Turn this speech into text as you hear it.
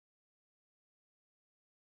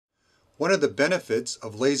One of the benefits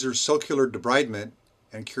of laser sulcular debridement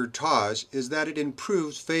and curettage is that it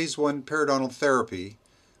improves phase 1 periodontal therapy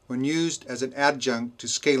when used as an adjunct to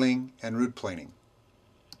scaling and root planing.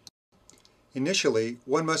 Initially,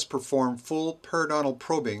 one must perform full periodontal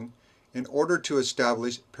probing in order to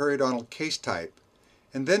establish periodontal case type,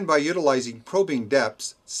 and then by utilizing probing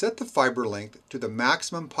depths, set the fiber length to the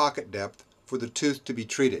maximum pocket depth for the tooth to be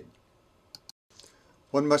treated.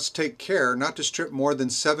 One must take care not to strip more than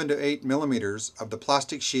 7 to 8 millimeters of the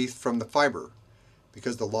plastic sheath from the fiber,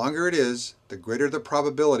 because the longer it is, the greater the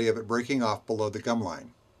probability of it breaking off below the gum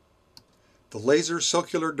line. The laser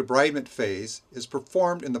sulcular debridement phase is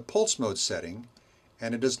performed in the pulse mode setting,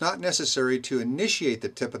 and it is not necessary to initiate the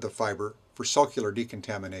tip of the fiber for sulcular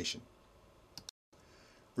decontamination.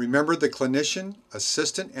 Remember, the clinician,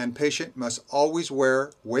 assistant, and patient must always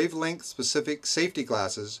wear wavelength-specific safety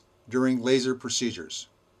glasses during laser procedures.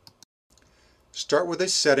 Start with a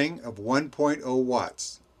setting of 1.0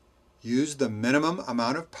 watts. Use the minimum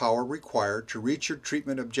amount of power required to reach your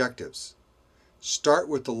treatment objectives. Start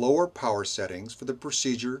with the lower power settings for the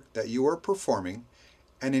procedure that you are performing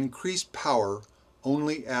and increase power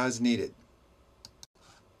only as needed.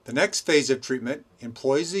 The next phase of treatment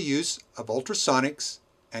employs the use of ultrasonics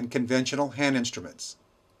and conventional hand instruments.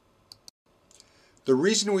 The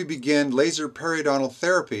reason we begin laser periodontal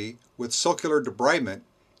therapy with sulcular debridement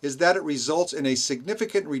is that it results in a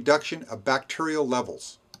significant reduction of bacterial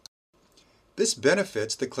levels. This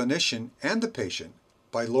benefits the clinician and the patient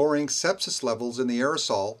by lowering sepsis levels in the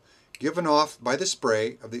aerosol given off by the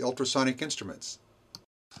spray of the ultrasonic instruments.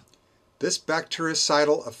 This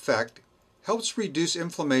bactericidal effect helps reduce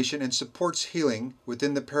inflammation and supports healing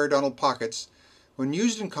within the periodontal pockets when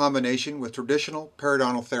used in combination with traditional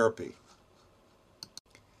periodontal therapy.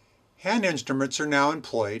 Hand instruments are now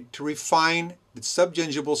employed to refine the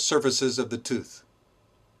subgingival surfaces of the tooth.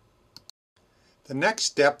 The next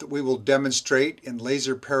step that we will demonstrate in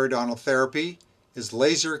laser periodontal therapy is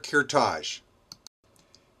laser curettage.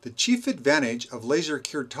 The chief advantage of laser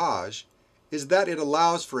curettage is that it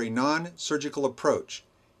allows for a non-surgical approach,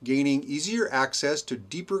 gaining easier access to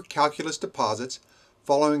deeper calculus deposits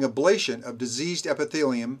following ablation of diseased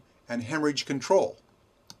epithelium and hemorrhage control.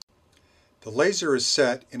 The laser is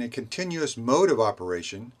set in a continuous mode of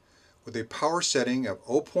operation with a power setting of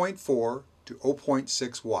 0.4 to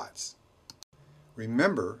 0.6 watts.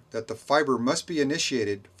 Remember that the fiber must be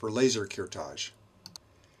initiated for laser curettage.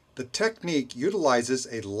 The technique utilizes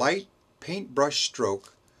a light paintbrush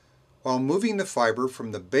stroke while moving the fiber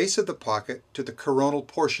from the base of the pocket to the coronal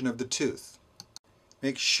portion of the tooth.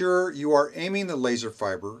 Make sure you are aiming the laser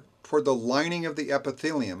fiber toward the lining of the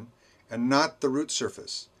epithelium and not the root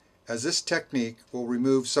surface, as this technique will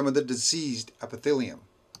remove some of the diseased epithelium.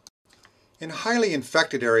 In highly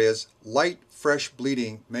infected areas, light, fresh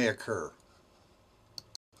bleeding may occur.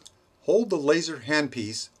 Hold the laser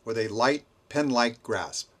handpiece with a light pen-like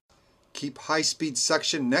grasp. Keep high-speed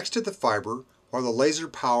suction next to the fiber while the laser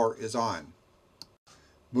power is on.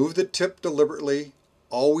 Move the tip deliberately,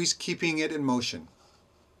 always keeping it in motion.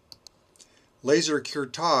 Laser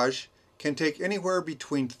curettage can take anywhere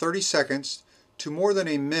between 30 seconds to more than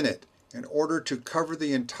a minute in order to cover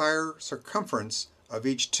the entire circumference of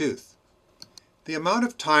each tooth. The amount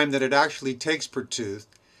of time that it actually takes per tooth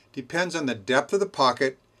depends on the depth of the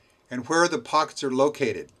pocket and where the pockets are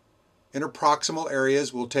located. Interproximal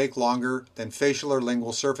areas will take longer than facial or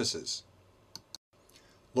lingual surfaces.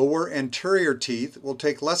 Lower anterior teeth will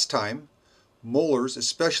take less time. Molars,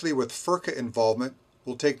 especially with furca involvement,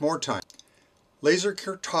 will take more time. Laser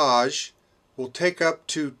curettage will take up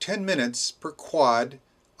to 10 minutes per quad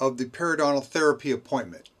of the periodontal therapy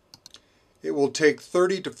appointment. It will take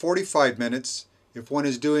 30 to 45 minutes if one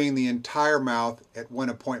is doing the entire mouth at one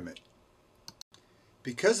appointment.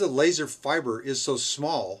 Because the laser fiber is so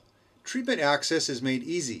small, treatment access is made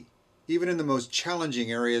easy, even in the most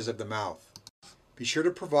challenging areas of the mouth. Be sure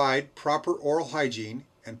to provide proper oral hygiene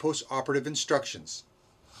and post-operative instructions.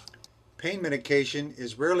 Pain medication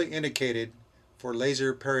is rarely indicated for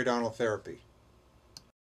laser periodontal therapy.